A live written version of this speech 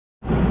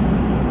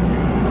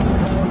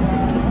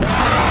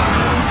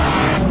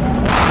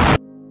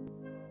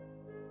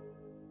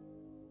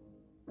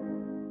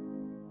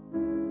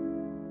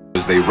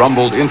they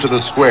rumbled into the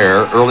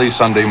square early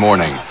Sunday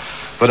morning.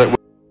 But it was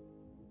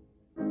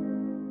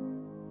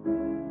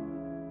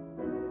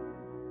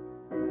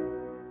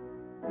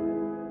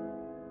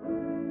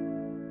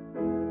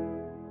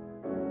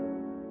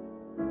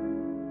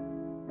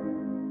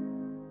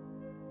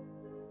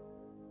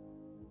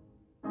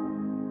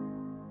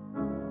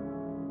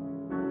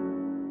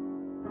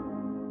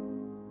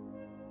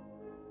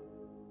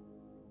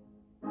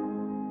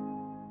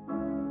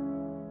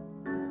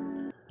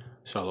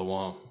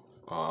Shalom.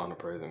 All honor,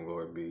 praise, and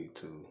glory be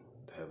to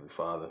the Heavenly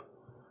Father,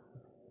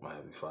 my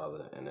Heavenly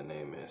Father, in the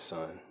name of His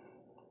Son,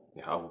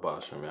 Yahweh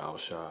Bashem, Yahweh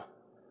Shah,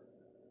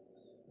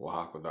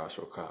 Wahakadash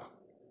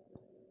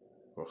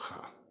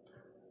Rokha.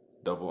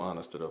 Double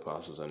honors to the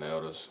apostles and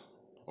elders,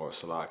 or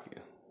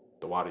Salakia,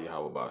 the Wadi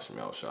Yahweh Bashem,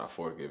 Yahweh Shah,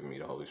 for giving me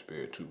the Holy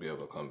Spirit to be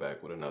able to come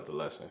back with another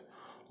lesson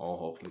on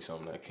hopefully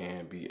something that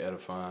can be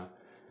edifying,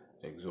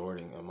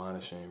 exhorting,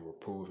 admonishing,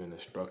 reproving,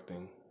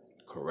 instructing,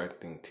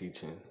 correcting,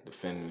 teaching,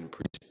 defending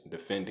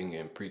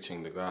and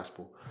preaching the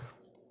gospel.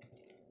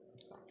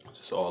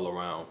 Just all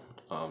around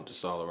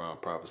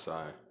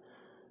prophesying.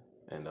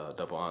 And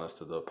double honors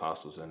to the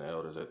apostles and the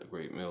elders at the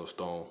great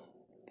millstone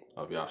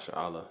of Yasha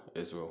Allah,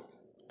 Israel.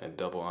 And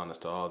double honors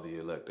to all the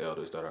elect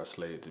elders that are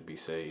slated to be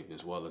saved,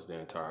 as well as the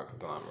entire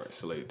conglomerate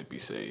slated to be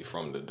saved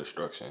from the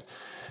destruction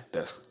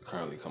that's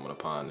currently coming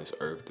upon this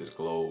earth, this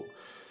globe,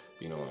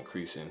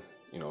 increasing,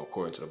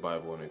 according to the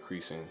Bible, and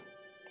increasing,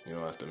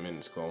 as the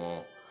minutes go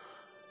on.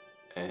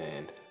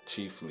 And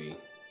chiefly,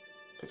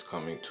 it's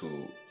coming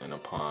to and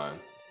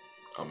upon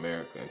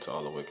America and to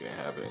all the wicked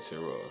inhabitants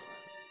hereof,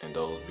 and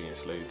those being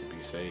slated to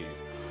be saved,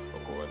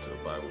 according to the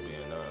Bible,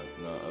 being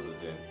none other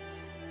than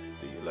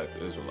the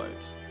elect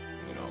Israelites.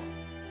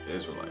 The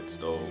Israelites,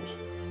 those,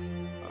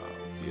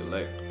 the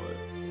elect, but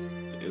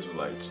the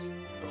Israelites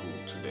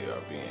who today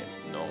are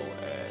being known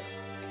as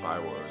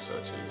bywords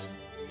such as,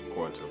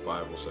 according to the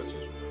Bible, such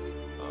as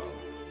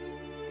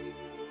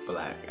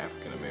Black,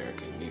 African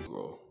American,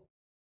 Negro,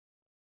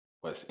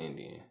 West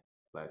Indian,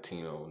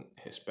 Latino,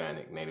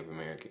 Hispanic, Native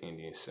American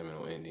Indian,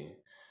 Seminole Indian,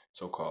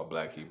 so-called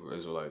Black Hebrew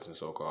Israelites, and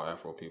so-called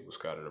Afro people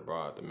scattered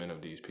abroad. The men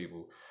of these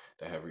people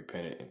that have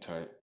repented and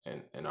turned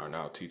and are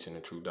now teaching the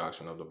true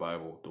doctrine of the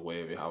Bible, the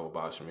way of Yahweh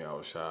Bashem,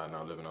 Yahweh Shai,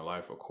 now living a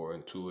life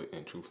according to it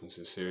in truth and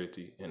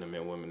sincerity, and the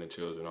men, women, and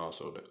children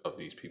also of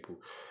these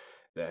people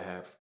that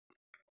have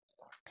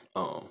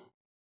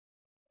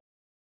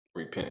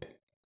repented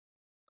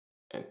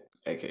and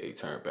aka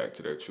turned back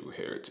to their true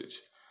heritage,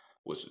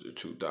 which is the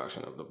true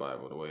doctrine of the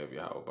Bible, the way of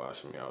Yahweh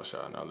Bashem, Yahweh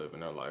Shai, now living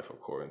their life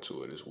according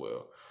to it as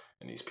well.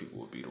 And these people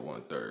will be the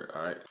 1/3.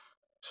 All right.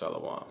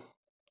 Shalom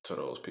to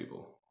those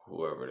people,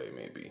 whoever they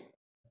may be.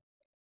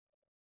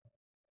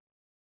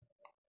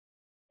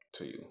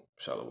 To you,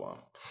 Shalom.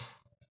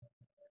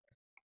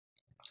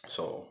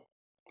 So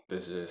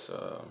this is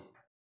a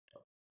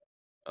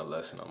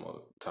lesson I'm gonna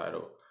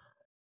title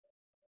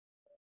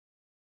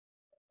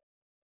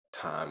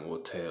 "Time Will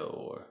Tell,"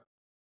 or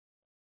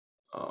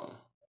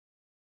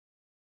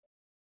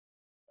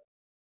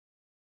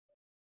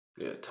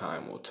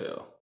time will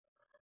tell,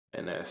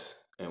 and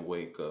that's in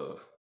wake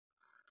of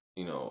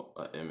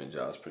an image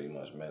I was pretty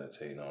much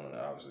meditating on, and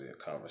obviously a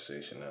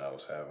conversation that I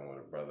was having with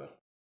a brother,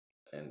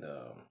 and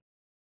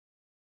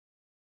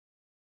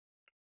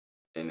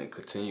in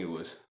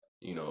continuous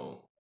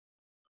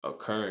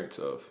occurrence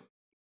of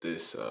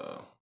this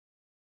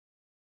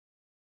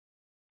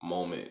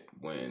moment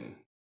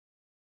when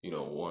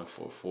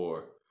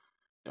 144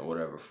 in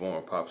whatever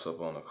form pops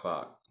up on the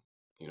clock.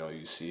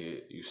 You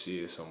see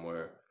it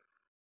somewhere,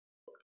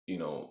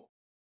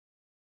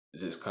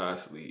 just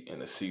constantly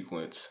in a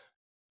sequence,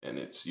 and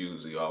it's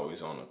usually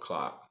always on the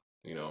clock,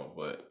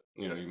 but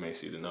you may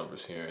see the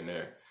numbers here and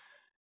there,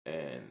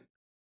 and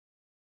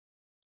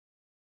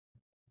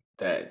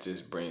that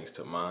just brings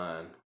to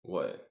mind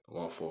what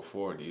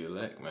 144, the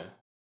elect, man.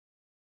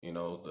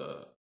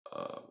 The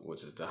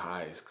which is the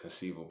highest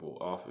conceivable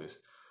office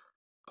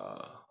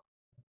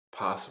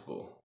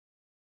possible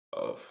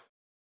of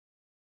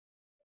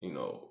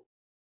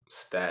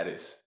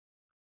status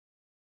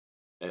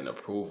and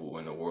approval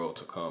in the world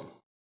to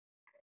come,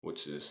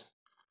 which is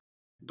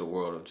the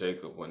world of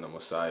Jacob, when the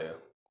Messiah,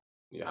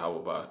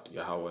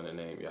 Yahweh in the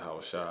name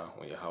Yahweh Shai,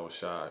 when Yahweh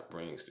Shai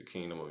brings the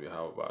kingdom of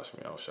Yahweh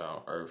Bashem, Yahweh Shai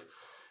on earth,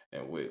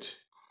 in which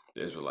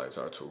the Israelites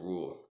are to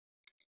rule.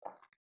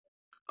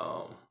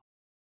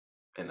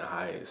 And the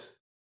highest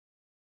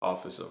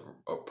office of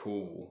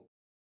approval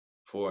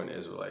for an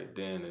Israelite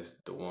then is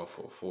the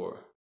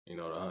 144, the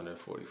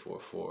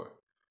 144-4.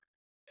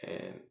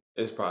 And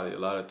it's probably a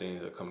lot of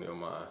things that come to your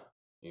mind,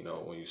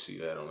 when you see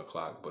that on the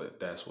clock, but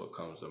that's what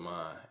comes to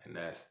mind, and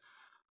that's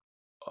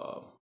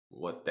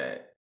what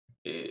that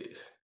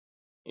is,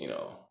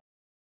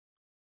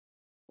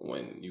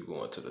 when you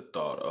go into the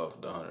thought of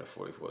the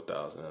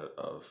 144,000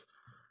 of,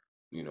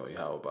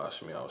 Yahweh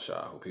Bashem, Yahweh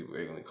Shai, who people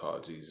ignorantly call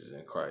Jesus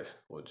and Christ,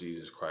 or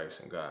Jesus Christ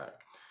and God.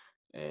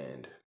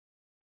 And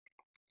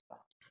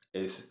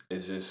it's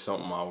just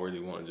something I really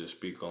want to just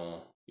speak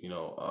on,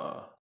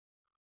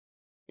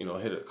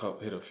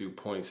 hit a few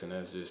points, and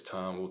that's just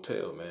time will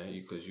tell, man.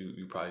 Because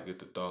you probably get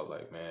the thought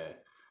like, man,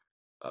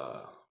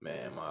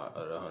 my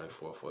the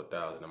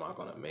 144,000, am I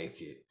gonna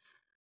make it?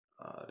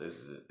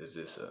 Is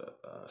this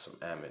some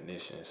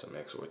ammunition, some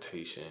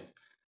exhortation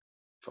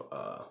for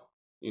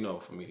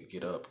for me to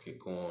get up, get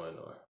going,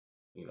 or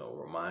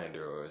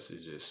reminder, or is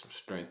it just some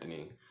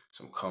strengthening,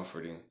 some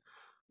comforting?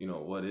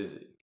 What is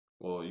it?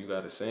 Well, you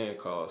got a saying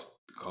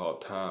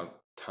called time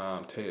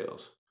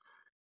tells,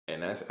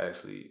 and that's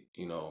actually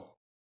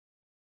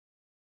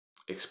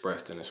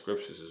expressed in the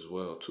scriptures as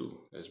well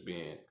too, as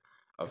being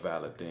a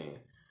valid thing.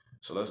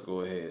 So let's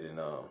go ahead and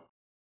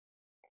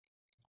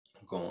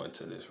go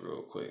into this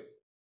real quick.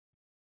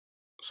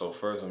 So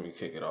first, let me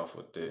kick it off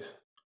with this.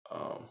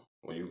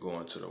 When you go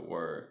into the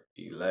word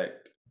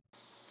elect,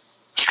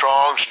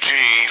 Strong's G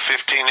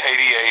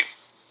 1588,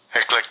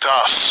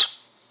 eklectos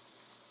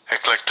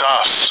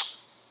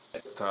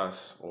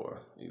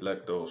or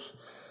electos,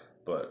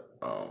 but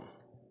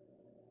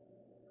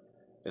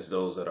it's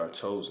those that are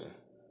chosen,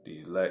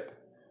 the elect,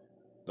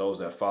 those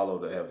that follow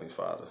the Heavenly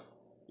Father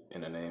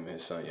in the name of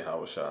His Son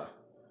Yahweh Shai,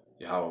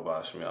 Yahweh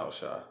Ba'Shem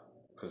Yahushai,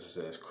 because it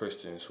says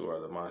Christians who are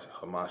the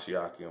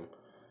Hamashiachim,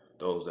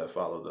 those that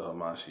follow the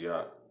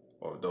Hamashiach,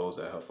 or those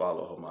that have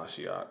followed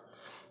Hamashiach,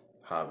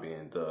 Ha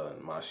being the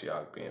and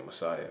Mashiach being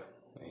Messiah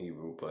in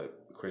Hebrew,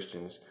 but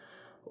Christians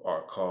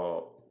are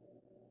called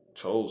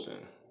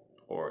chosen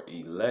or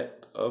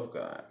elect of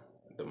God.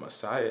 The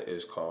Messiah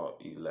is called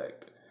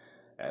elect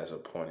as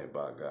appointed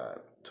by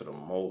God to the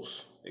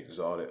most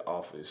exalted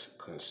office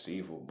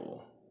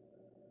conceivable.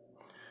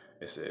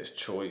 It says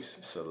choice,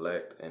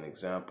 select, and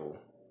example,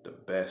 the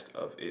best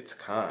of its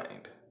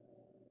kind.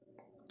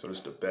 So this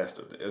is the best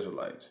of the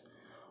Israelites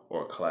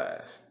or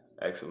class,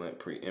 excellent,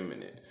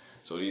 preeminent.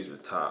 So these are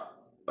top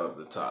of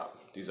the top.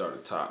 These are the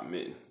top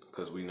men,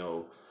 because we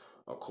know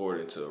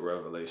according to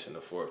Revelation, the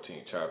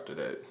 14th chapter,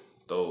 that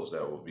those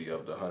that will be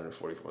of the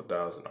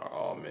 144,000 are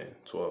all men,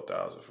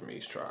 12,000 from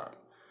each tribe.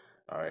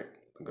 All right,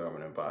 the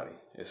governing body.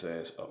 It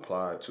says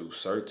applied to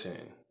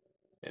certain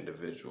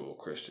individual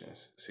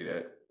Christians. See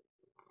that?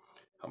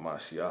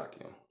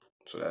 Hamashiachim.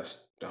 So that's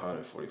the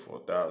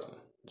 144,000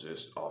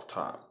 just off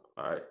top.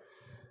 All right.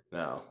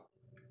 Now,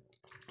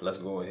 let's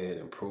go ahead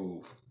and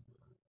prove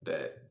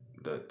that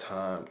the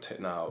time.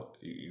 Now,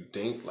 you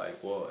think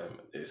like, well,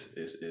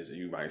 is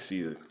you might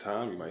see the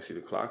time, you might see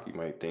the clock, you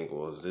might think,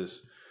 well, is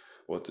this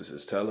what this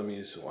is telling me?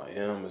 Is who I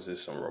am? Is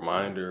this some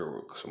reminder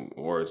or some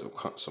words of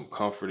some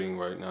comforting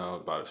right now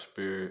by the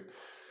Spirit?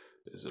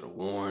 Is it a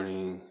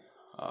warning?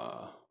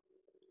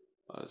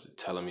 Is it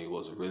telling me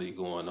what's really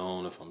going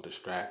on if I'm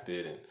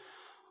distracted and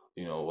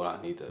what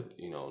I need to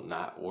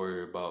not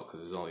worry about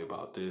because it's only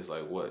about this?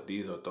 Like, what?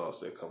 These are thoughts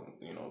that come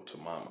to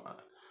my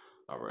mind.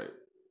 All right,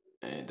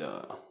 and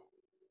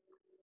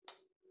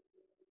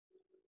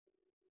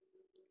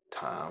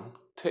time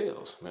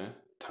tells, man.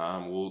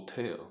 Time will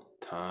tell.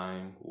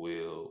 Time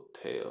will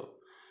tell.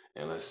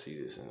 And let's see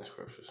this in the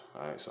scriptures.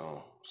 All right, so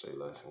I'll say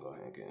less and go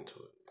ahead and get into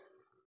it.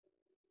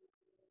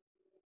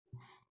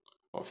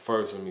 Well,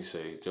 first, let me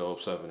say Job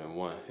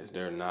 7:1. Is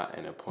there not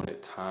an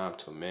appointed time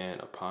to man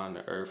upon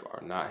the earth?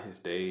 Are not his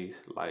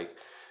days like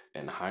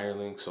an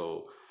hireling?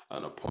 So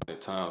an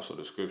appointed time. So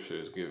the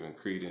scripture is giving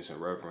credence and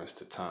reverence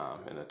to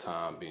time, and the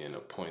time being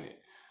appointed.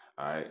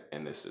 All right,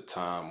 and it's the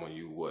time when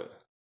you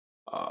what?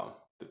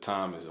 The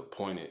time is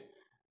appointed.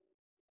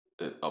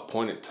 The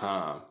appointed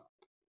time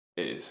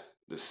is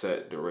the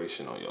set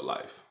duration on your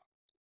life.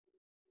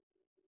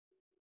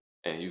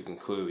 And you can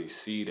clearly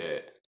see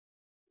that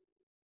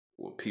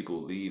with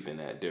people leaving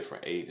at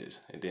different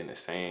ages. And then the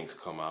sayings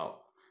come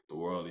out, the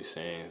worldly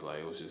sayings like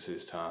it was just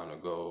his time to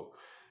go,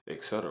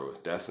 etc.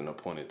 That's an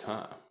appointed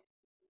time.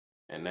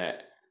 And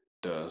that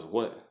does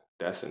what?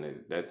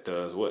 That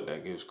does what?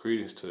 That gives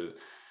credence to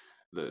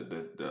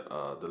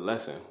the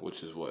lesson,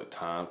 which is what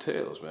time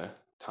tells, man.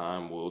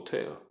 Time will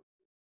tell.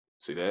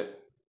 See that?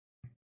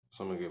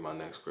 So I'm gonna get my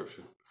next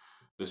scripture.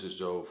 This is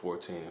Job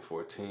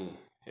 14:14.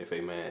 If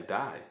a man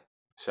die,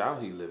 shall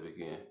he live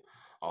again?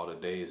 All the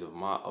days of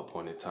my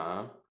appointed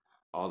time,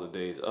 all the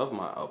days of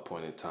my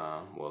appointed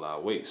time will I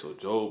wait. So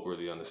Job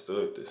really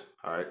understood this,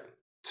 all right?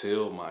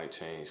 Till my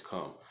change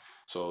come.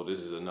 So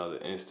this is another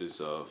instance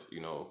of,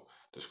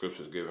 the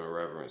scriptures giving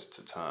reverence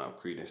to time,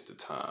 credence to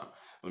time.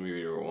 Let me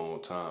read it one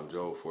more time.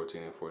 Job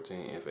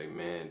 14:14. If a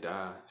man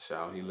die,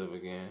 shall he live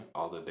again?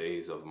 All the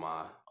days of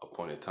my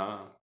appointed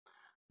time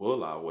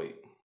will I wait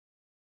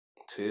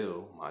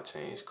till my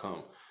change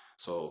come.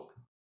 So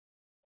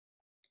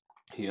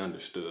he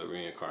understood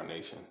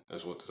reincarnation.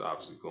 That's what this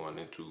obviously going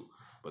into,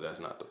 but that's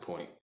not the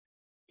point.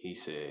 He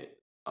said,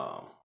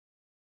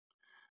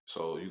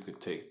 so you could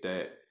take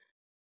that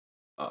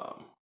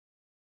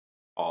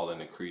all in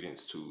the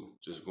credence to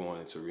just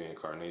going into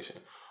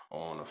reincarnation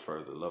on a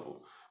further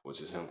level, which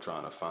is him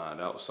trying to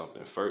find out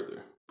something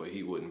further, but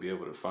he wouldn't be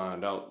able to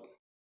find out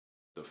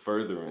the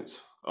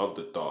furtherance of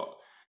the thought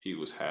he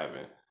was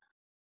having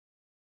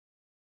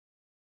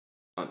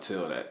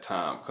until that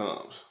time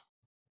comes,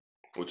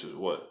 which is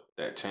what?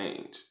 That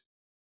change.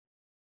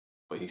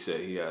 But he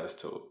said he has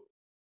to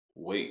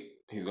wait.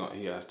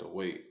 He has to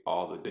wait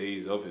all the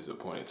days of his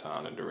appointed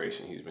time, the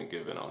duration he's been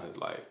given on his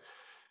life,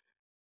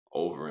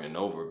 over and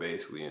over,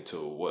 basically,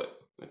 until what?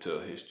 Until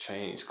his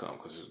change come,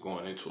 because it's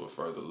going into a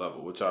further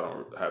level, which I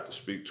don't have to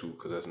speak to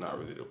because that's not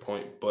really the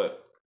point.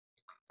 But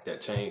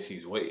that change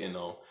he's waiting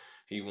on,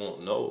 he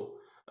won't know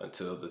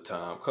until the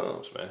time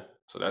comes, man.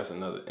 So that's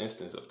another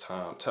instance of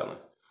time telling.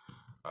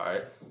 All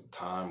right,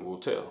 time will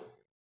tell.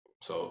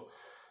 So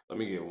let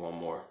me get one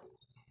more.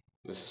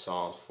 This is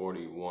Psalms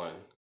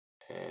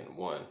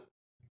 41:1.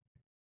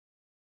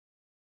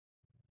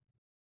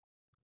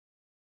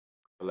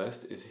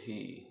 Blessed is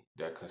he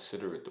that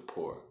considereth the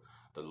poor.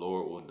 The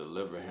Lord will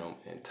deliver him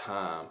in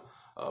time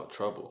of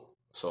trouble.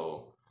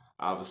 So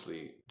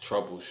obviously,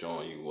 trouble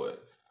showing you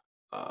what?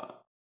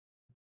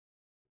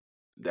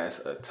 That's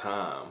a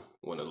time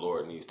when the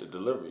Lord needs to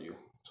deliver you.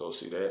 So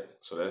see that?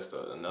 So that's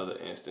another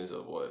instance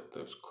of what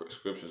the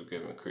scriptures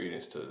giving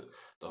credence to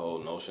the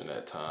whole notion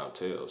that time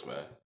tells,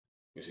 man.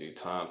 You see,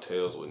 time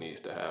tells what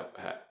needs to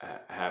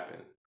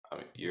happen. I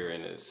mean, you're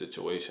in a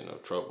situation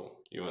of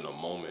trouble. You're in a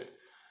moment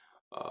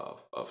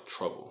of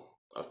trouble,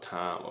 of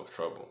time of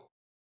trouble.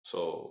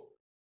 So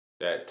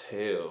that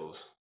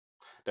tells,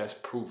 that's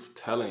proof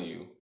telling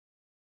you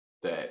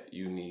that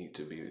you need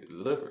to be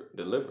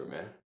delivered,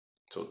 man.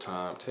 So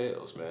time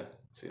tells, man.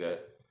 See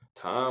that?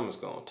 Time is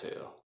gonna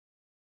tell.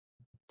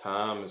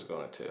 Time is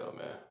gonna tell,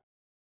 man.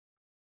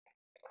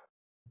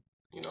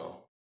 You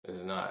know,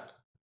 it's not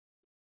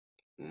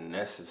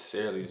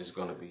necessarily just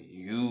gonna be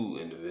you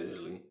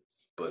individually,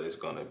 but it's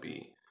gonna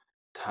be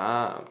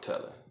time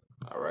telling,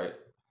 all right?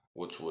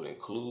 Which would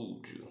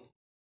include you,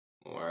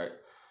 all right?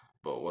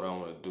 But what I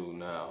want to do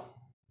now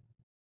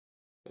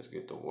is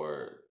get the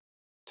word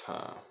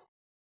time.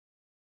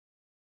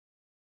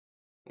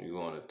 When you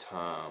go into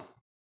time,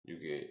 you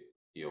get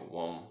your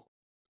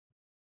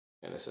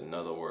and it's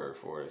another word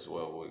for it as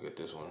well. We'll get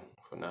this one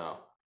for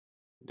now.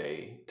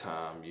 Day,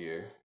 time,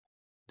 year,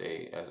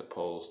 day as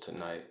opposed to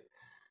night,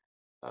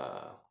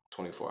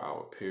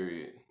 24-hour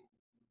period,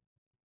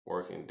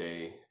 working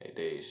day, a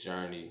day's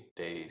journey,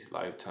 day's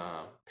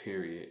lifetime,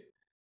 period,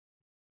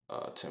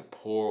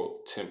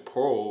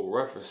 temporal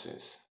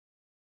references.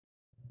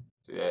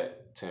 See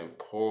that?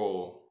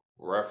 Temporal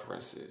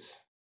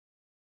references.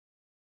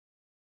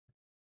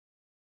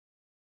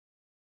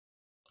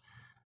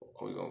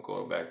 We're gonna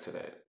go back to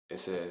that. It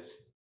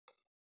says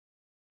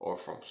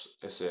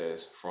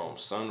from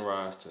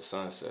sunrise to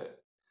sunset.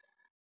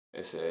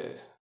 It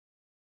says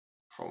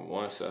from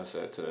one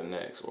sunset to the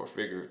next, or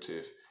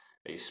figurative,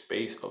 a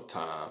space of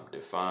time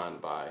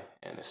defined by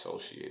an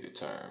associated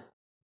term.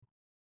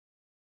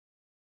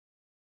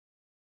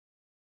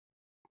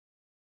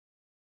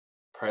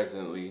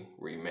 Presently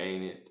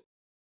remaineth.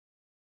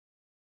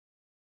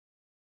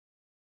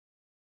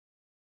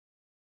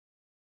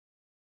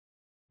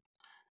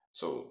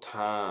 So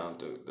time,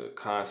 the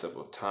concept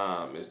of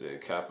time is the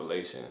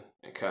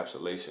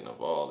encapsulation of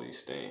all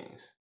these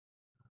things.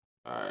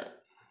 All right.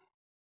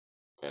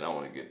 And I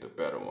want to get the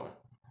better one,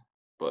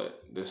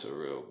 but this is a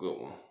real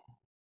good one.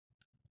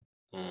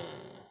 Yeah,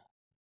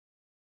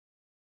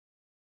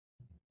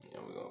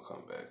 we're going to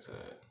come back to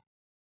that.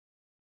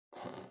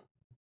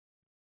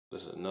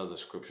 This is another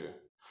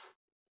scripture.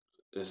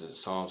 This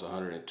is Psalms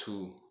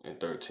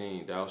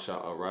 102:13. Thou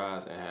shalt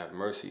arise and have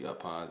mercy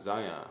upon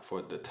Zion,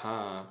 for the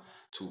time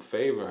to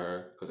favor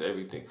her, because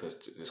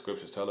the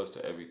scriptures tell us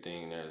to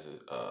everything there is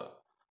a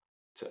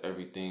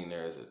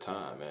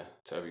time, man.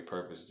 To every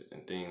purpose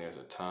and thing there's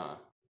a time.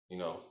 You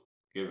know,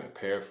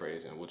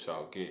 paraphrasing, which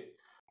y'all get.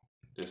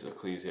 This is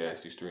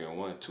Ecclesiastes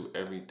 3:1. To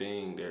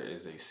everything there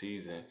is a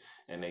season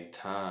and a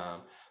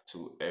time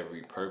to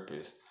every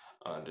purpose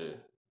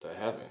under the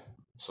heaven.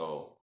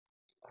 So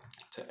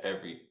to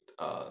every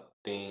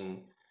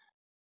thing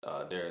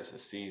there is a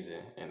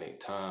season and a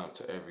time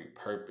to every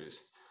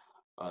purpose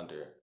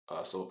under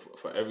so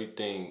for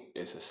everything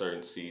it's a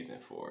certain season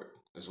for it.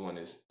 This one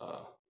is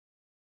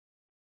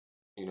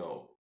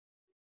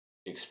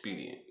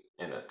expedient,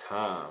 and a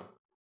time,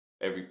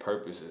 every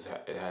purpose it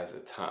has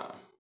a time.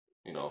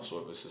 So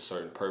if it's a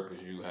certain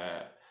purpose you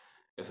have,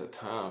 it's a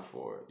time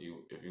for it.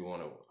 If you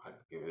want to, I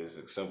give this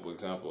a simple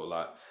example a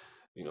lot.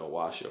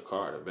 Wash your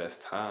car. The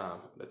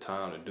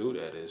time to do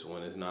that is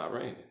when it's not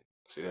raining.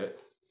 See that?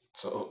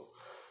 So,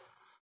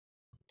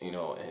 and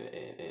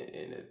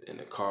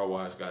the car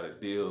wash got a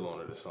deal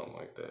on it or something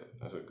like that.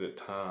 That's a good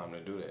time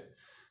to do that.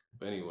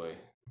 But anyway,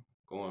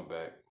 going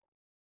back.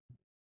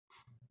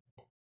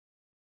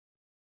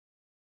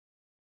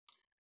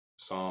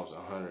 Psalms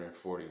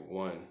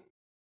 141,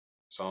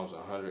 Psalms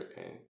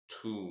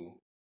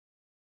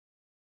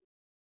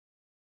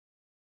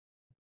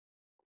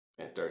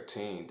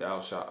 102:13.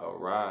 Thou shalt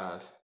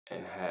arise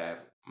and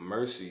have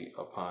mercy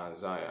upon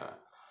Zion,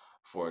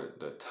 for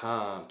the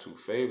time to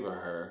favor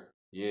her,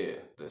 yeah,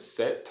 the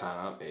set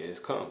time is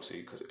come.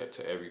 See, because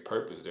to every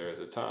purpose there is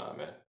a time,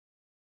 man.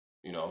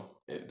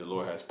 The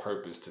Lord has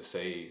purpose to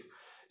save,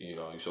 you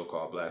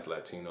so-called Blacks,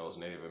 Latinos,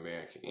 Native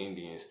American,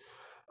 Indians,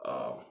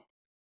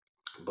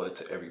 but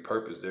to every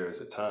purpose there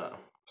is a time.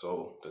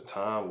 So the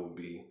time will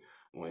be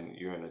when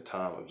you're in a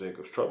time of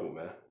Jacob's trouble,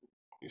 man.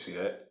 You see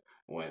that?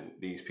 When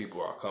these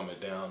people are coming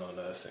down on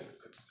us and,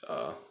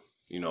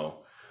 you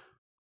know,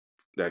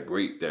 that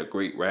great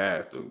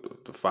wrath,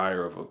 the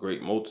fire of a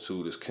great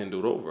multitude is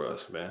kindled over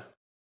us, man.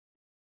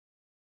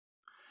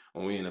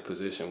 When we're in a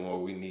position where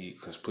we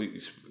need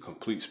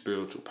complete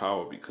spiritual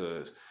power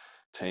because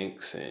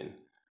tanks and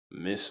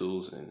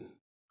missiles and,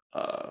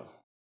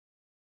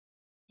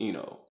 you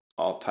know,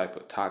 all type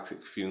of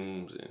toxic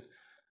fumes and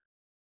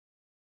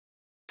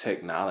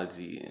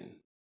technology and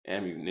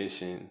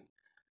ammunition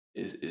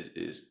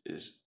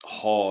is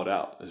hauled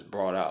out, is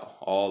brought out.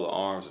 All the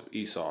arms of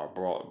Esau are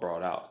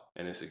brought out,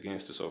 and it's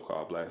against the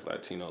so-called blacks,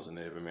 Latinos, and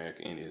Native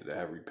American Indians that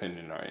have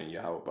repented and are in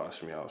Yahweh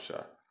Bashim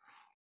Yahushua.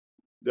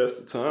 That's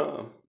the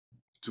time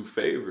to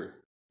favor,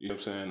 you know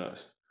what I'm saying,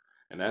 us.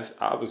 And that's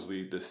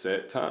obviously the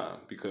set time,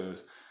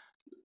 because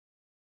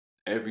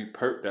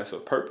that's a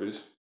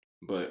purpose,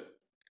 but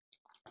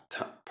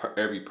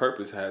every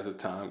purpose has a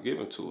time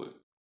given to it.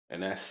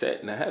 And that's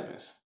set in the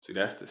heavens. See,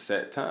 that's the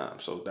set time.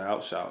 So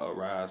thou shalt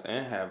arise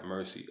and have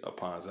mercy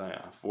upon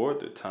Zion, for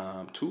the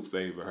time to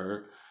favor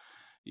her.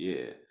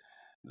 Yeah,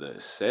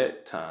 the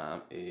set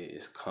time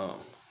is come.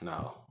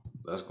 Now,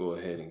 let's go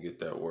ahead and get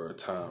that word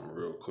time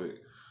real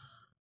quick.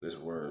 This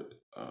word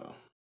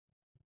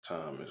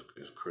time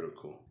is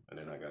critical. And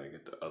then I got to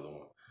get the other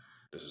one.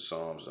 This is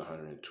Psalms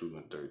 102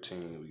 and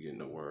 13. We getting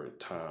the word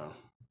time.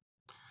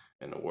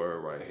 And the word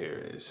right here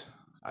is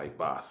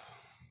Ibath.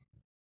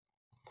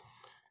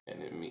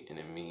 And it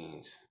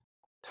means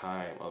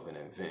time of an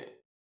event.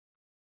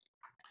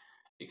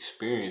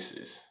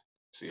 Experiences.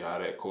 See how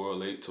that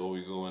correlates to what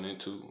we're going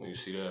into? When you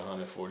see that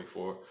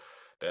 144,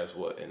 that's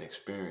what an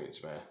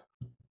experience, man.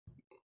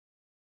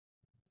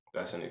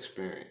 That's an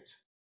experience.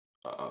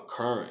 An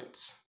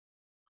occurrence.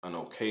 An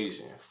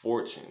occasion.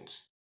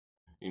 Fortunes.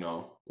 You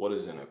know, what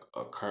is an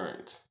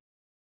occurrence?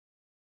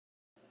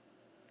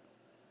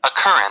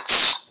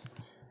 Occurrence.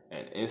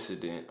 An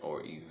incident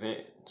or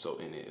event. So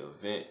in the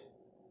event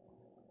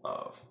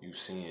of you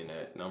seeing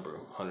that number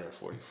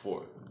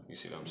 144, you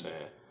see what I'm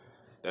saying?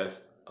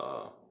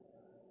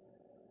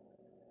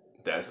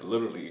 That's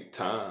literally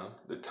time.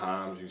 The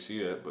times you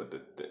see that, but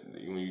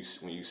when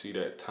you see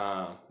that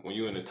time, when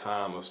you're in the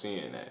time of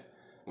seeing that,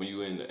 when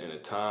you in a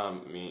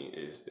time,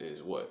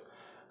 is what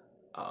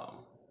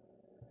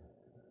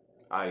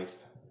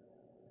Ith,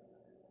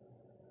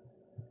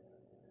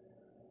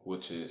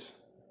 which is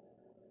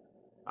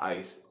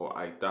Ith or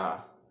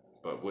Itha,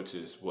 but which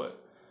is what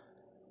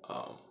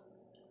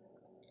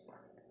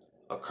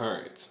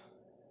occurrence.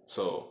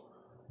 So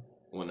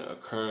when the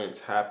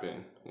occurrence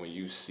happen, when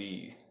you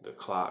see the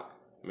clock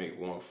make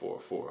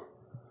 144,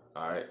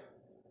 all right.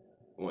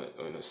 When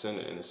in the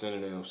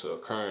synonyms to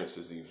occurrence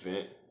is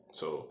event.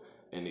 So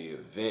in the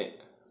event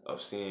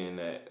of seeing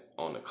that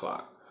on the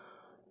clock,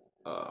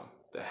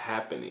 the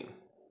happening.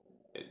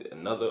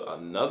 Another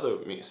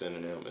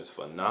synonym is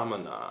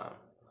phenomenon.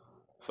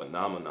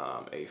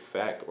 Phenomenon, a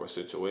fact or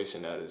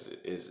situation that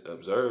is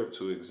observed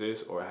to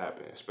exist or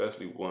happen,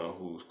 especially one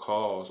whose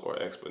cause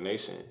or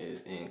explanation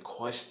is in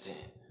question.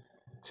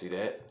 See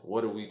that?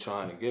 What are we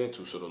trying to get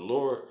into? So the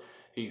Lord,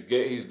 He's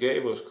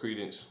gave us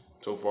credence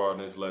so far in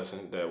this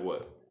lesson that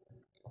what?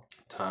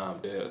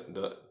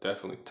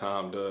 Definitely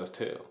time does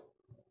tell.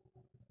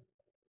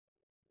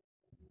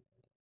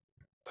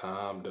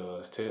 Time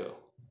does tell.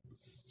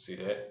 See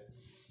that?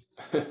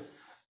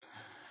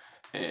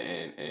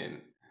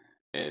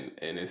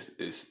 and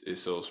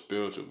it's so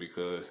spiritual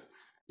because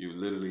you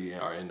literally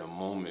are in the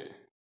moment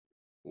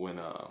when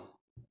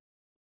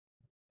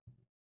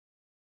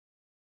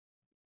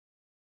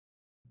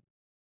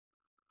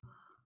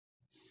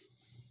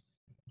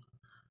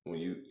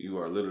you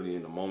are literally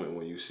in the moment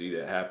when you see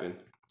that happen,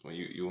 when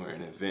you are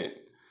in an event,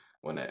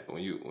 when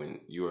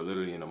you are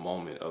literally in the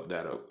moment of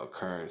that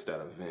occurrence,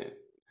 that event,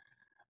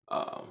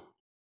 of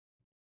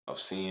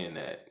seeing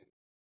that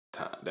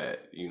time,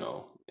 that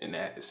and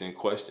that it's in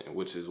question,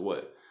 which is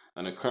what?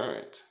 An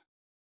occurrence,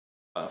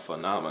 a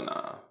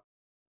phenomenon.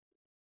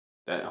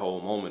 That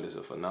whole moment is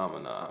a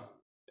phenomenon,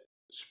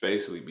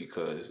 basically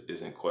because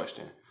it's in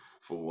question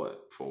for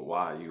what? For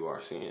why you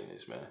are seeing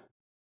this, man.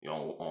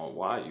 On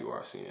why you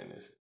are seeing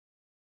this.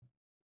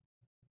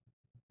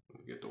 Let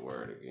me get the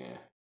word again.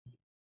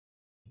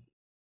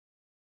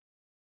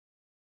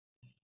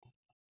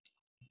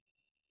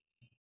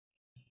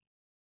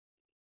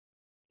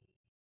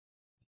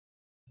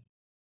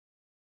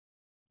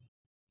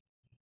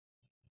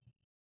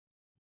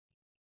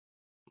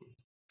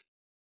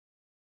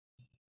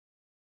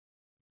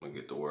 Let me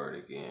get the word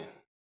again.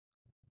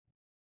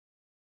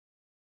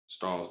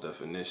 Strong's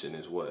definition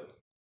is what?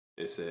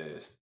 It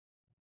says,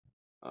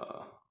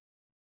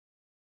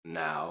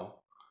 now,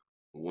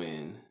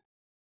 when,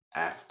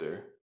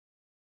 after,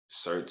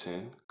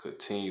 certain,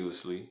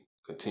 continually,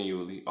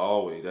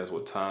 always. That's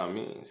what time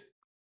means.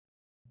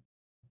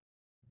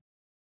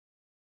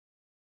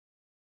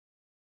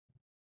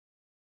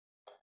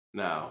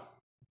 Now,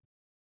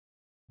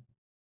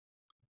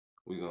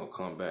 we're going to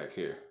come back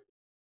here.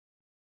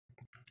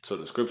 So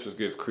the scriptures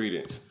give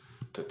credence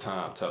to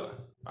time telling,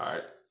 all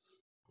right?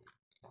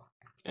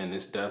 And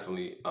it's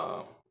definitely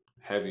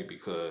heavy,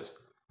 because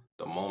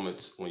the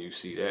moments when you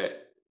see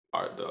that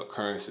are the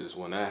occurrences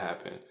when that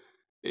happened.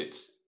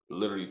 It's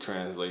literally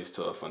translates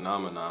to a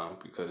phenomenon,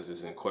 because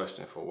it's in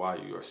question for why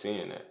you are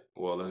seeing that.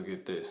 Well, let's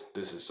get this.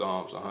 This is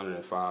Psalms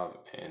 105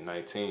 and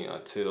 19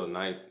 until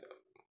night.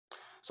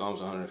 Psalms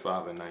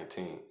 105 and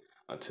 19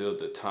 until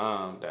the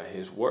time that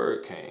his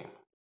word came.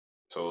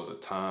 So it was a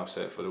time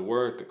set for the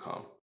word to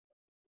come.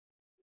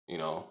 You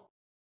know,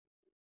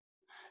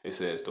 it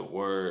says the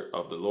word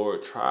of the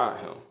Lord tried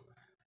him.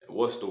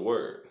 What's the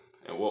word?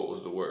 And what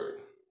was the word?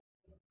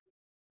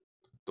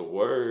 The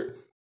word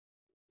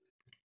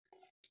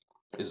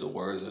is the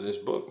words of this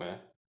book, man.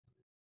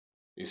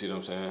 You see what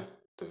I'm saying?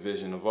 The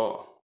vision of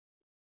all,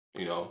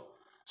 you know?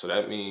 So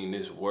that means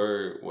this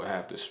word will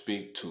have to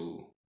speak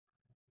to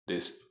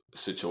this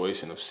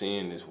situation of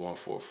seeing this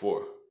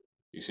 144.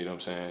 You see what I'm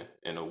saying?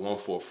 And the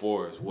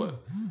 144 is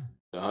what?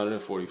 The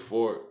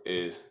 144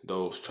 is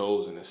those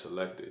chosen and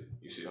selected.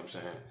 You see what I'm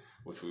saying?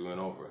 Which we went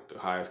over. The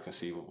highest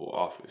conceivable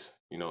office.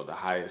 You know, the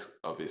highest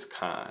of its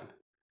kind.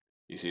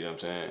 You see what I'm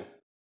saying?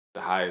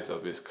 The highest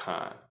of its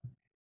kind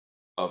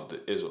of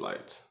the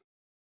Israelites.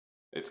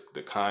 It's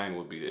the kind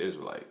would be the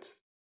Israelites.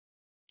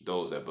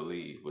 Those that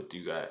believe what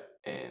you got,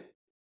 and,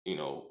 you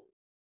know,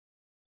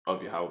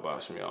 of Yahweh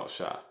Bashim Yahweh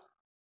Shah.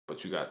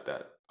 But you got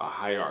that, a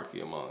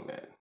hierarchy among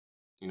that.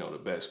 You know, the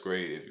best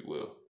grade, if you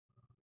will.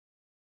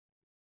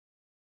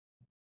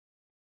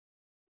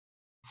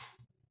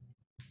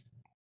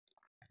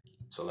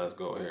 So let's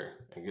go here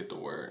and get the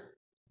word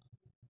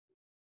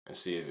and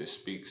see if it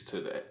speaks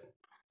to that.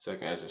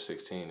 2nd Ezra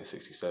 16 and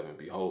 67.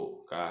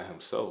 Behold, God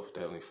himself, the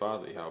Heavenly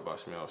Father, Yahweh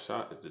Bashim Yahweh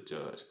Shah, is the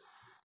judge.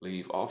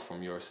 Leave off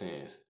from your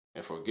sins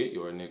and forget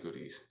your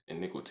iniquities,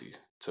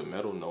 to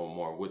meddle no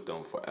more with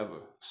them forever.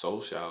 So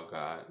shall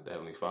God, the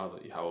Heavenly Father,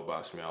 Yahweh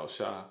Bashim Yahweh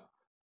Shah,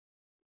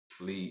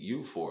 lead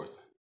you forth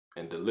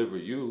and deliver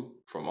you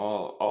from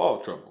all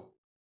trouble.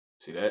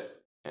 See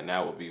that? And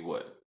that would be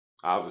what?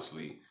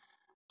 Obviously,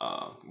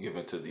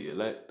 given to the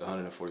elect, the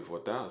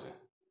 144,000.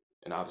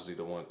 And obviously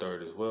the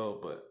 1/3 as well,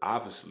 but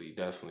obviously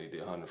definitely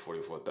the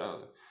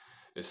 144,000.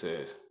 It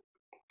says,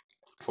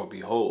 for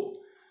behold,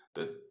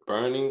 the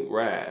burning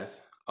wrath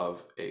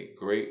of a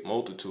great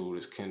multitude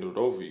is kindled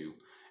over you,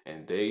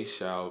 and they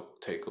shall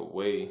take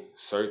away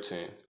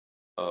certain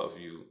of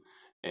you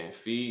and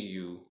feed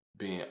you,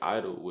 being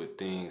idle with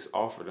things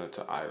offered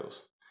unto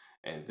idols.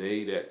 And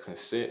they that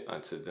consent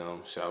unto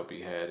them shall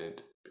be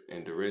had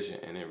in derision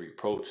and in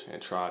reproach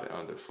and trodden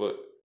under foot.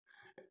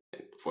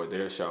 For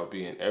there shall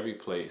be in every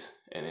place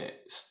and in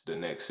the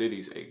next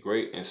cities a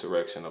great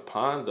insurrection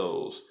upon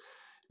those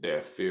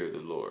that fear the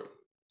Lord.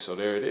 So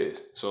there it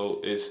is.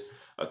 So it's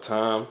a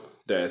time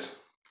that's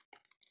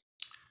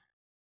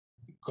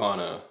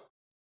gonna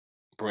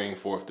bring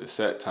forth the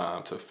set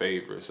time to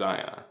favor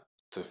Zion,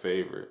 to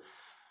favor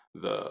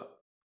the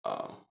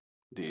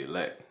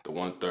elect, the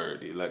 1/3,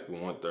 the elect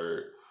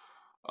 1/3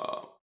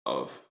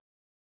 of,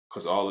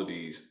 because all of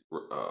these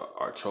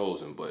are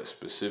chosen, but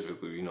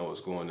specifically, you know,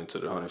 it's going into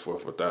the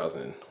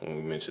 144,000 when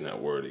we mention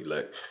that word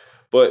elect.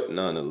 But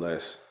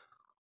nonetheless,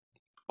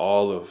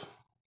 all of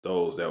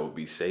those that will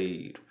be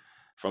saved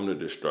from the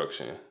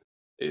destruction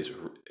is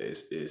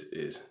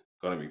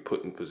going to be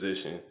put in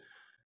position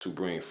to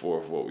bring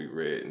forth what we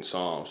read in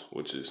Psalms,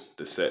 which is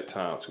the set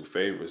time to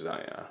favor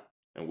Zion,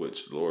 in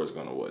which the Lord is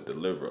going to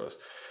deliver us,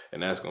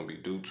 and that's going to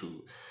be due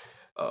to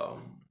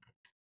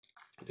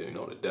you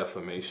know, the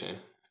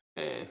defamation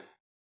and,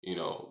 you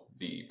know,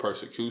 the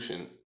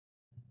persecution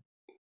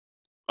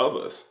of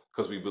us,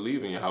 because we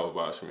believe in Yahweh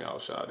Bashim Yahweh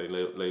Shah. They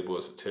label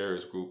us a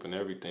terrorist group and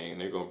everything,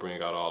 and they're going to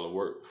bring out all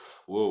the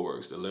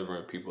woodworks,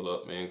 delivering people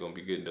up, man, going to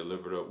be getting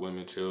delivered up,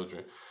 women,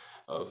 children,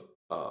 of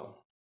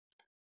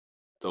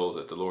those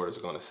that the Lord is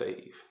going to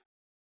save.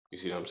 You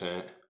see what I'm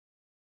saying?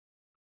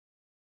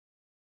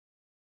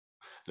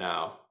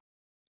 Now,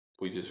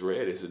 we just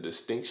read it's a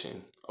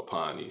distinction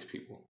upon these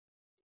people.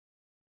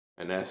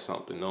 And that's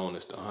something known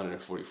as the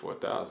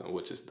 144,000,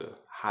 which is the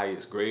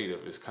highest grade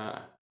of its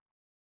kind.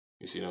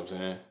 You see what I'm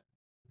saying?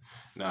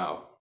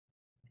 Now,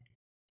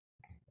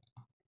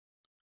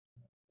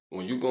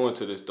 when you go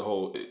into this, the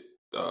whole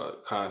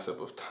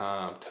concept of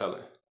time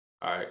telling,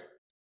 all right,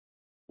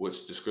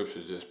 which the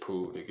scriptures just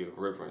prove to give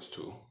reverence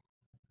to,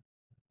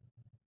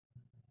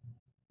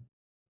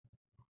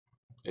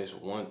 it's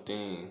one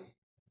thing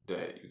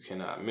that you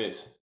cannot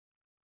miss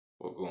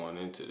when going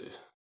into this.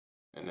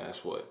 And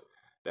that's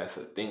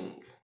a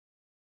thing.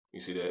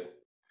 You see that?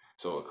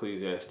 So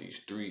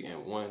Ecclesiastes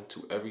 3:1,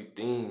 to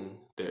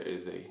everything there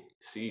is a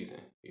season,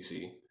 you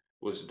see,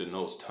 which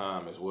denotes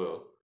time as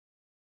well.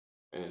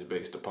 And it's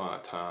based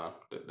upon time.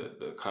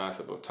 The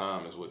concept of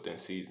time is within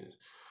seasons.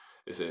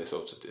 It says,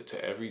 so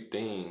to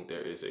everything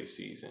there is a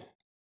season.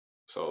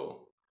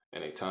 So,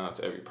 and a time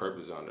to every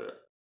purpose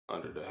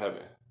under the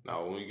heaven.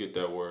 Now, when we get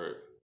that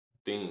word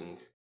thing,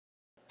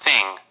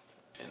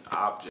 an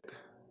object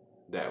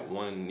that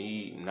one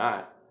need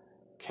not,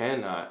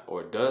 cannot,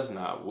 or does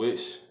not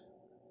wish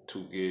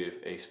to give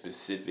a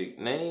specific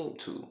name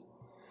to.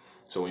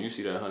 So when you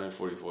see that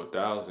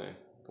 144,000,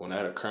 when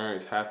that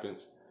occurrence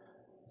happens,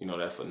 you know,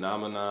 that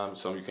phenomenon,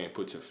 something you can't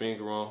put your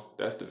finger on,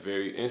 that's the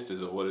very instance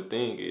of what a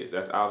thing is.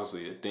 That's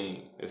obviously a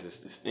thing. It's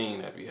just this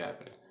thing that be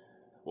happening.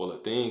 Well, a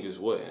thing is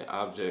what? An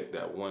object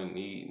that one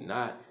need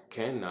not,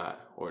 cannot,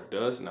 or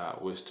does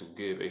not wish to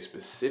give a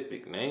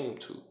specific name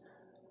to.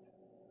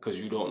 Because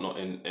you don't know,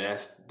 and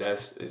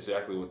that's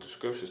exactly what the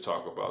scriptures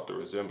talk about, the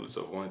resemblance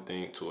of one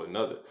thing to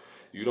another.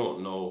 You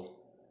don't know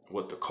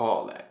what to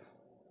call that.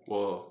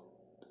 Well,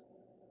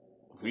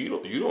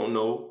 you don't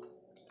know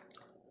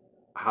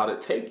how to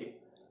take it.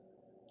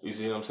 You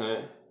see what I'm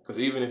saying? Because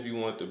even if you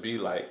want to be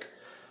like,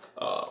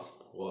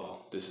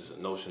 well, this is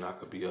a notion I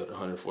could be at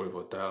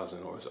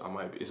 144,000, or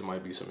it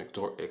might be some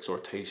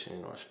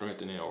exhortation or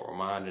strengthening or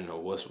reminding of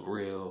what's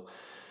real,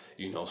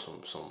 you know,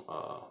 some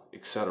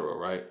etc.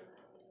 Right?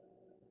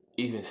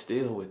 Even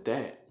still with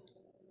that,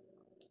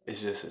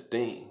 it's just a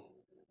thing,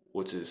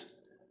 which is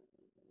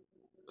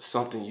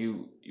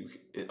something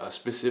a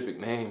specific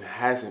name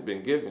hasn't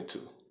been given to.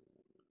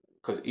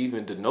 Because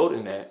even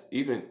denoting that,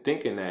 even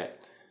thinking that,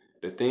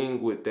 the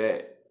thing with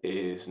that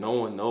is no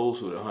one knows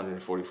who the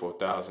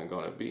 144,000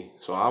 going to be.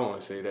 So I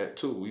want to say that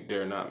too. We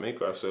dare not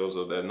make ourselves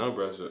of that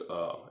number, as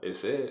it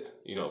says,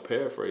 you know,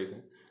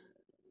 paraphrasing.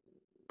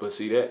 But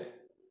see that?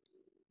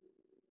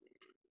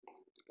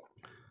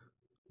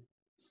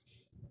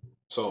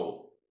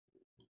 So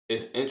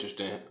it's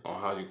interesting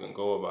on how you can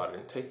go about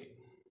it and take it.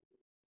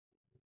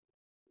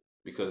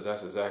 Because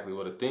that's exactly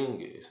what a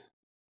thing is,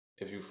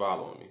 if you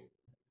follow me.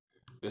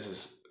 This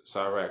is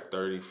Sirach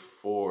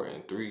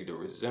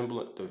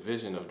 34:3. The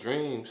vision of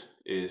dreams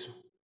is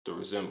the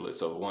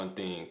resemblance of one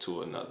thing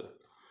to another.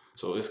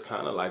 So it's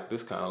kind of like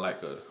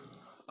a,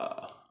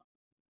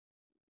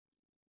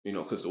 you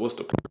know, because what's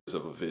the purpose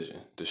of a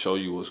vision? To show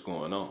you what's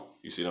going on.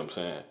 You see what I'm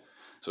saying?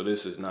 So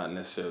this is not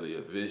necessarily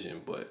a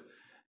vision, but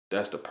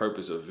that's the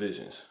purpose of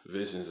visions. The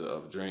visions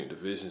of dreams, the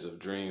visuals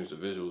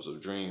of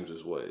dreams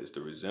is what? It's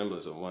the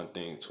resemblance of one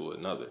thing to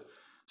another.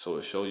 So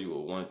it show you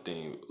what one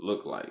thing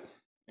look like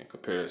in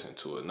comparison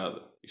to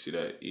another. You see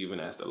that? Even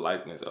as the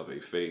likeness of a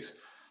face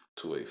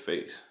to a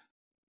face.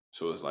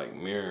 So it's like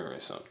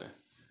mirroring something.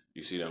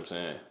 You see what I'm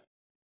saying?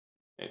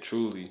 And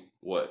truly,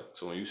 what?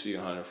 So when you see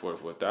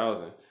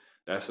 144,000,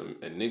 that's an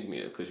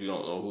enigma, because you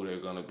don't know who they're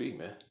going to be,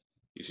 man.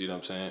 You see what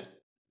I'm saying?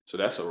 So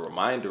that's a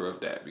reminder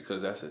of that,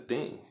 because that's a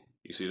thing.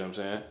 You see what I'm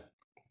saying?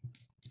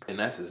 And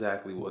that's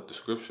exactly what the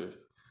scripture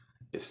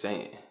is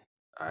saying.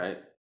 All right?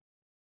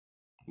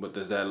 But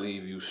does that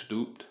leave you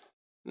stooped?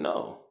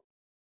 No.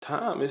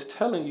 Time is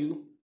telling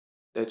you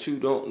that you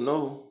don't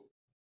know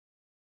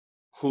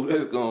who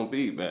that's going to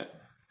be, man.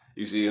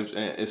 You see what I'm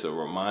saying? It's a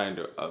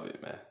reminder of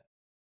it, man.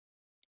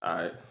 All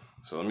right?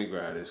 So let me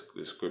grab this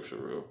scripture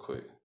real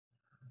quick.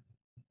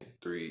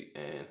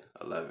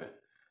 3:11.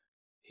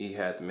 He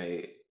hath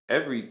made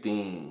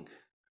everything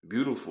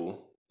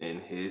beautiful in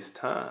his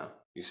time.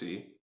 You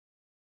see?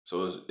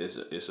 So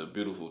it's a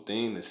beautiful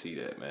thing to see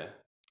that, man.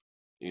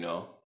 You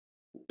know,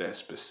 that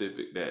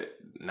specific, that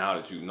now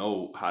that you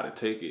know how to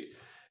take it,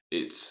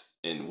 it's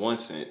in one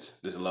sense,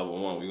 this is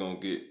level 1. We're going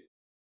to get,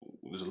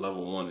 this is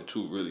level 1 and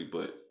 2 really,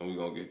 but we're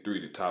going to get 3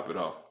 to top it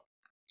off.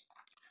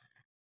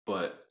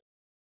 But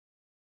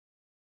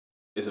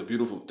it's a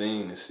beautiful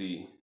thing to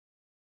see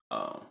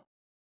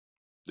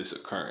this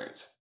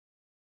occurrence,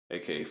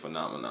 aka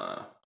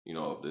phenomenon, you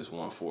know, of this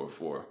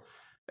 144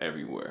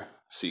 everywhere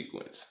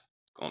sequence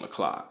on the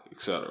clock,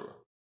 etc.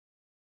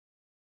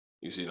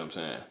 You see what I'm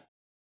saying?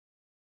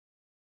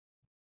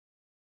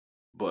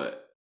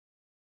 But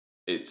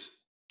it's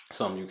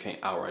something you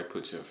can't outright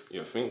put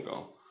your finger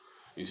on.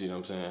 You see what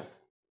I'm saying?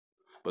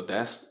 But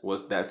that's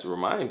what that's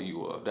reminding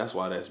you of. That's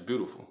why that's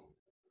beautiful,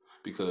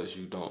 because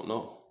you don't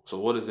know. So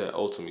what is that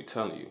ultimately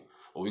telling you?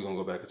 Well, we're going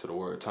to go back into the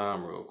word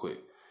time real quick,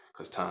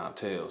 because time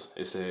tells.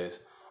 It says,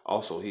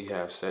 also he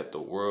hath set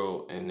the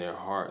world in their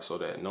heart so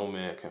that no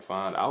man can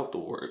find out the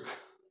work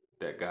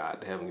that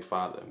God, the Heavenly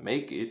Father,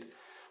 make it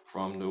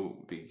from the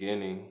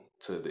beginning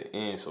to the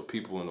end. So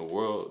people in the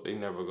world, they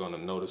never going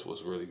to notice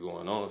what's really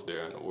going on if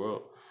they're in the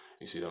world.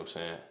 You see what I'm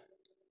saying?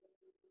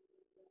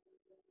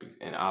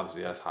 And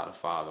obviously that's how the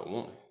Father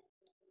wanted.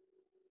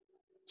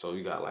 So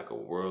you got like a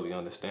worldly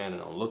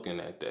understanding on looking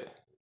at that.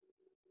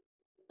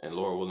 And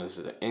Lord willing, this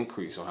is an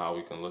increase on how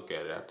we can look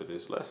at it after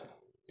this lesson.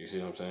 You see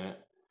what I'm saying?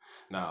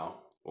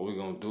 Now, what we're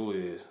going to do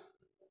is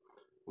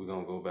we're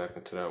going to go back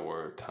into that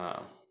word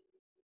time.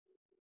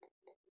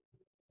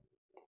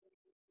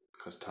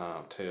 Because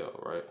time tell,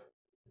 right?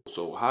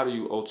 So how do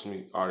you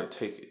ultimately are to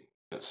take it?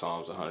 In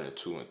Psalms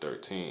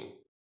 102:13.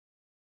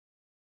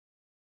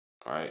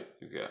 All right,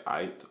 you got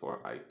Ait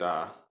or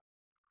Aitha.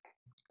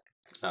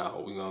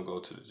 Now we're going to go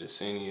to the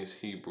Jacenius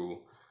Hebrew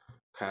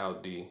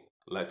Chaldee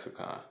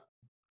lexicon.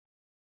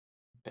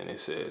 And it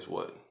says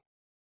what?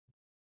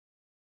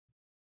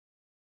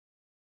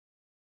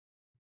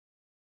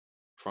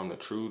 From the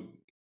true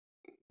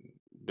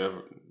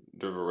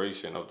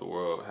derivation of the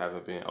world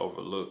having been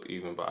overlooked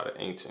even by the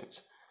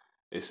ancients,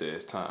 it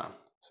says time,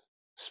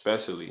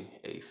 especially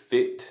a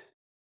fit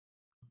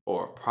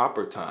or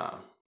proper time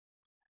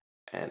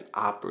An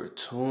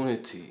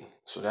opportunity.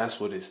 So that's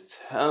what it's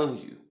telling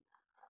you.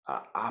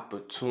 An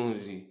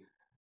opportunity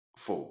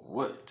for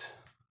what?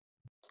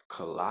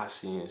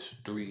 Colossians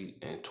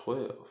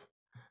 3:12.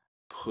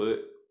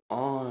 Put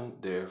on,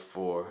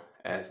 therefore,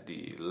 as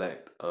the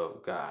elect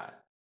of God.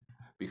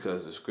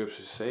 Because the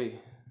scriptures say,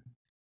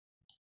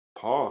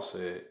 Paul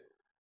said,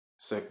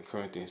 2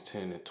 Corinthians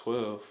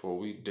 10:12, for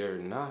we dare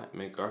not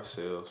make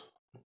ourselves,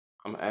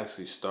 I'm going to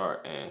actually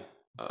start in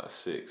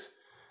 6,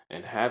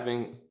 and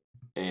having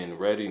in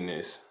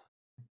readiness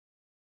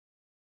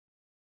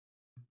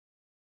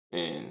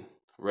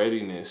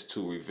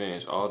to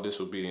revenge all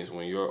disobedience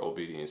when your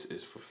obedience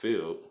is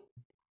fulfilled,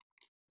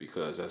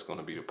 because that's going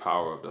to be the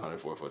power of the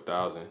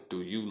 144,000.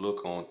 Do you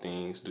look on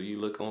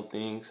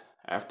things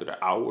after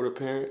the outward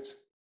appearance,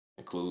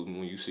 including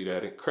when you see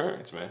that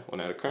occurrence, man? When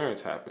that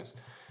occurrence happens,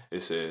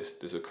 it says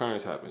this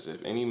occurrence happens.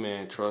 If any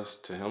man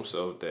trusts to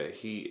himself that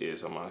he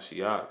is a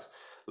Mashiach,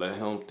 let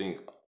him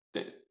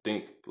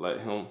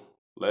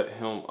let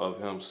him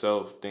of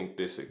himself think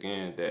this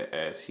again, that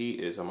as he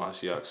is a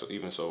Mashiach, so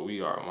even so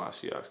we are a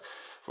Mashiach.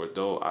 For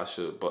though I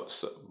should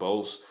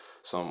boast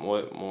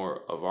somewhat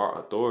more of our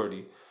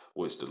authority,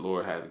 which the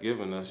Lord hath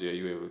given us, yet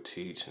you able to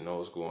teach and know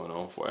what's going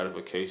on for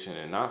edification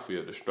and not for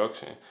your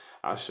destruction,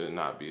 I should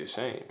not be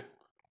ashamed.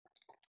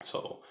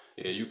 So,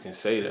 yeah, you can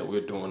say that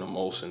we're doing the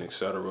most and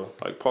etc.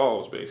 Like Paul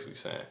was basically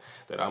saying,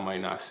 that I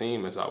might not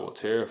seem as I will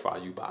terrify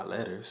you by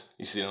letters.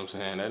 You see what I'm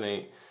saying? That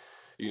ain't,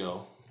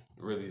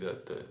 really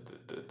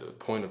the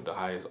point of the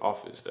highest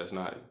office. That's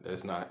not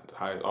the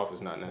highest office,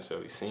 not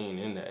necessarily seen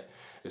in that.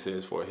 It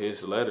says, for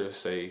his letters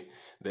say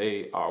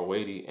they are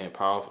weighty and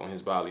powerful, and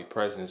his bodily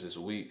presence is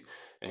weak,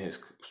 and his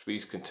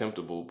speech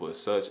contemptible. But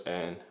such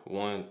an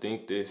one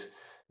think this,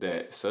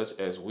 that such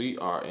as we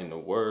are in the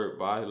word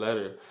by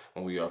letter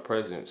when we are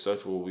present,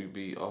 such will we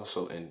be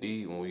also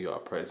indeed when we are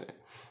present.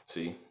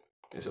 See,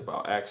 it's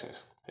about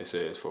actions. It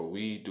says, for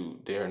we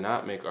dare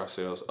not make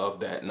ourselves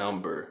of that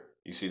number.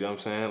 You see what I'm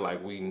saying?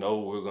 Like, we know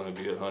we're going to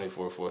be at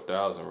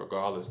 144,000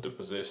 regardless the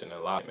position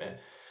in life, man.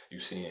 You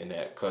seeing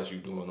that because you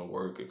doing the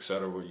work,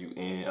 etc. Where you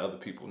in, other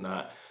people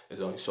not.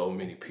 There's only so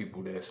many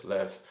people that's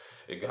left.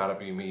 It gotta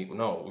be me.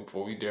 No,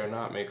 for we dare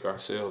not make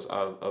ourselves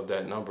out of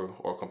that number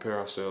or compare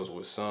ourselves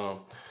with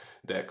some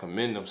that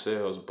commend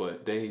themselves,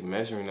 but they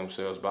measuring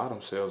themselves by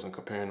themselves and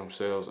comparing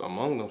themselves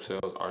among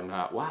themselves are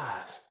not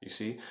wise. You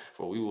see,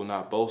 for we will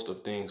not boast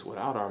of things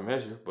without our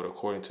measure, but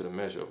according to the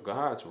measure of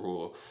God's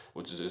rule,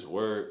 which is his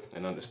word,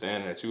 and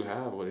understanding that you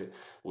have with it,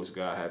 which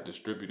God hath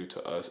distributed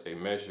to us a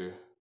measure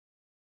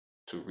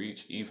to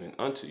reach even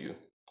unto you.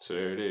 So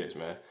there it is,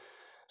 man.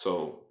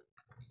 So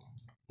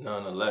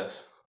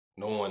nonetheless,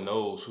 no one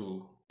knows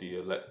who the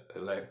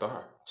elect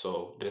are.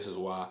 So this is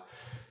why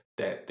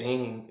that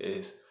thing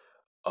is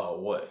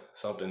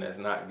something that's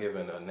not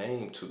given a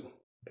name to.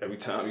 Every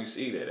time you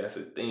see that, that's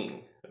a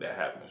thing that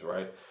happens,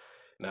 right?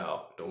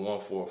 Now, the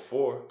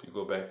 144, you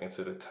go back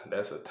into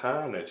that's a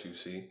time that you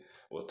see.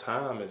 Well,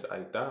 time is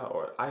aida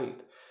or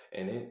ait,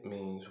 and it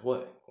means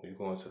what? When you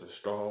go into the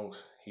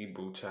Strong's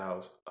Hebrew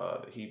Chaldee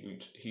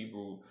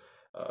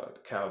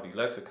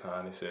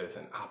lexicon, it says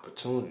an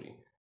opportunity.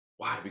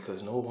 Why?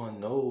 Because no one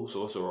knows.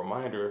 So it's a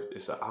reminder,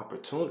 it's an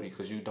opportunity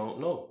because you don't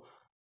know.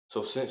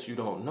 So since you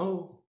don't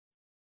know,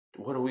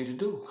 what are we to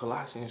do?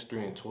 Colossians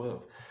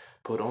 3:12.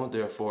 Put on,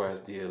 therefore,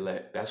 as the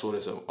elect. That's what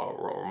it's a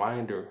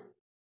reminder.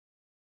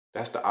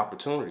 That's the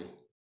opportunity.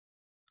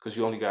 Because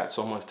you only got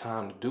so much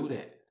time to do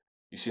that.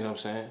 You see what I'm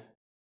saying?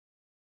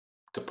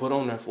 To put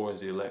on, therefore, as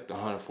the elect,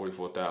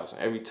 144,000.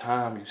 Every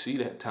time you see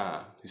that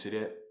time, you see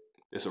that?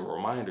 It's a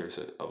reminder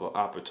of an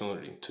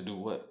opportunity to do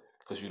what?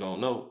 Because you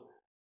don't know.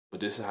 But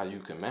this is how you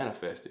can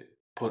manifest it.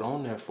 Put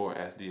on, therefore,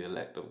 as the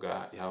elect of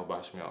God,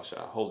 Yahweh Shemel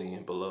Shah, holy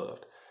and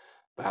beloved,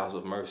 bowels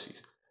of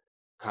mercies,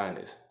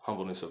 kindness,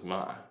 humbleness of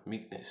mind,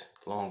 meekness,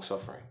 long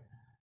suffering.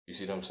 You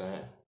see what I'm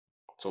saying?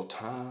 So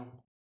time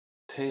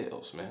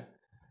tells, man,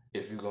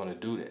 if you're going to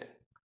do that.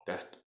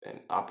 That's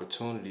an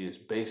opportunity is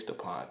based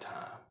upon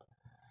time.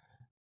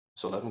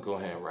 So let me go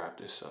ahead and wrap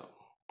this up.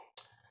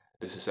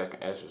 This is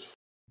 2nd Ezra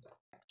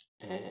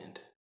and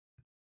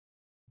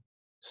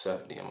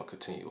 70. I'm going to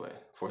continue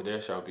at. For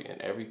there shall be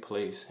in every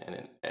place and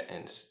in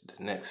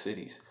the next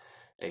cities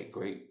a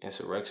great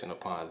insurrection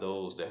upon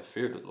those that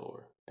fear the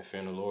Lord. And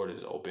fearing the Lord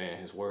is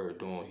obeying his word,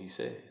 doing what he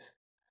says.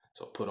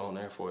 So put on,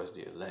 therefore, as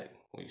the elect.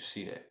 When you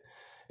see that,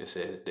 it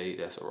says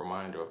that's a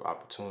reminder of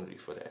opportunity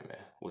for that, man,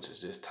 which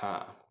is just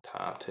time.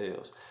 Time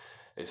tells.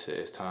 It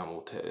says time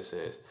will tell. It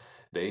says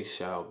they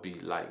shall be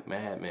like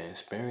madmen,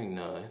 sparing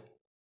none,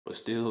 but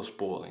still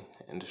spoiling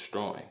and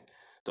destroying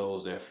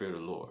those that fear the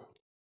Lord.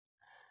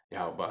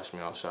 Yahweh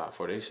Shemel Shah,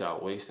 for they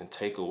shall waste and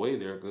take away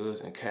their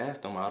goods and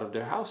cast them out of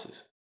their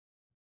houses.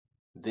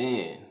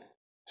 Then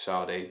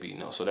shall they be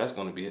known. So that's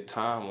going to be a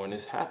time when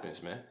this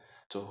happens, man.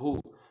 To who?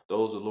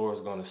 Those the Lord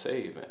is going to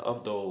save, and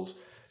of those,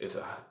 it's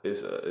a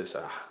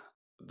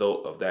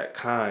though of that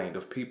kind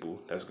of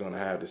people that's going to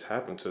have this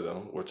happen to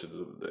them, which is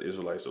the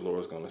Israelites the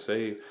Lord is going to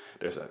save.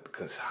 There's a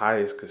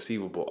highest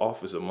conceivable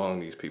office among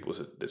these people. It's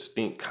a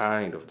distinct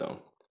kind of them.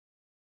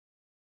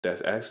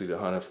 that's actually the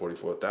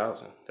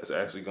 144,000. That's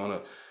actually going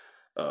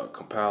to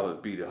compile it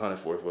to be the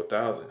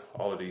 144,000.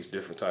 All of these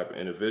different type of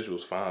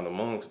individuals found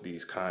amongst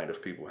these kind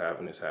of people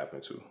having this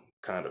happen to,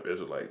 kind of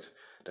Israelites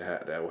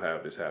that will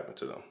have this happen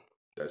to them.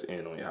 That's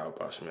in on Yahweh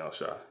Ba'Shem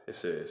Yahushua. It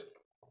says,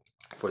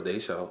 for they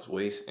shall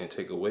waste and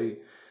take away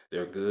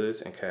their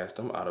goods and cast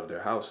them out of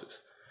their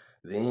houses.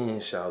 Then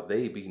shall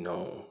they be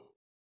known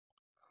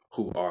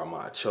who are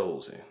my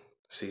chosen.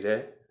 See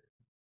that?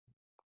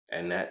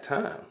 And that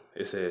time,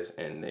 it says,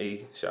 and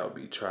they shall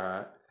be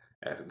tried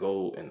as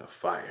gold in the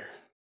fire.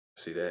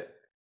 See that?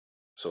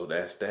 So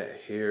that's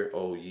that. Hear,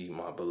 O ye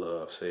my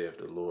beloved, saith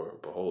the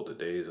Lord. Behold, the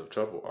days of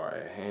trouble are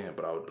at hand,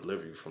 but I will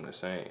deliver you from the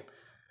same.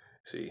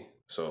 See?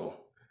 So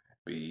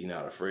be ye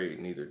not afraid,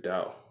 neither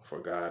doubt, for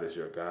God is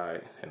your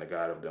guide, and the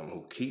guide of them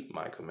who keep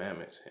my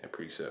commandments and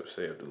precepts,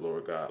 saith the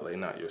Lord God. Lay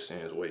not your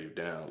sins weigh you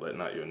down. Let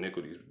not your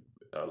iniquities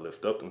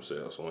lift up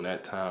themselves. So when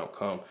that time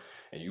come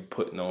and you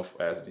putting on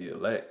as the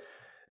elect,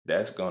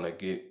 that's going to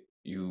get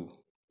you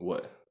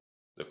what?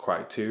 The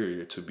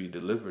criteria to be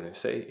delivered and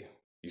saved.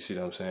 You see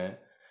what I'm saying?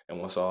 And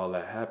once all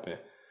that happen,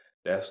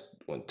 that's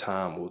when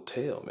time will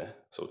tell, man.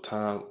 So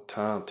time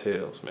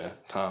tells, man.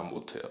 Time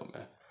will tell,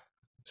 man.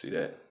 See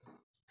that?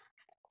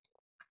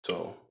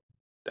 So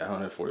that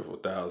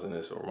 144,000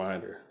 is a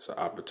reminder. It's an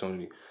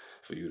opportunity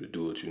for you to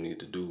do what you need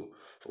to do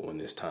for when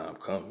this time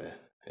comes, man.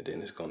 And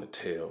then it's going to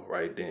tell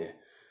right then.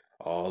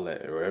 All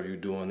that, wherever you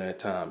do in that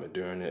time, and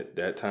during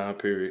that time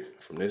period,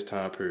 from this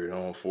time period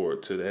on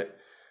forward to that,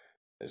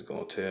 it's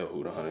going to tell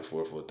who the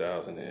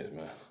 144,000 is,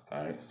 man.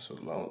 All right? So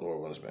the Lord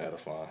willing has been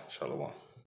edifying. Shalom.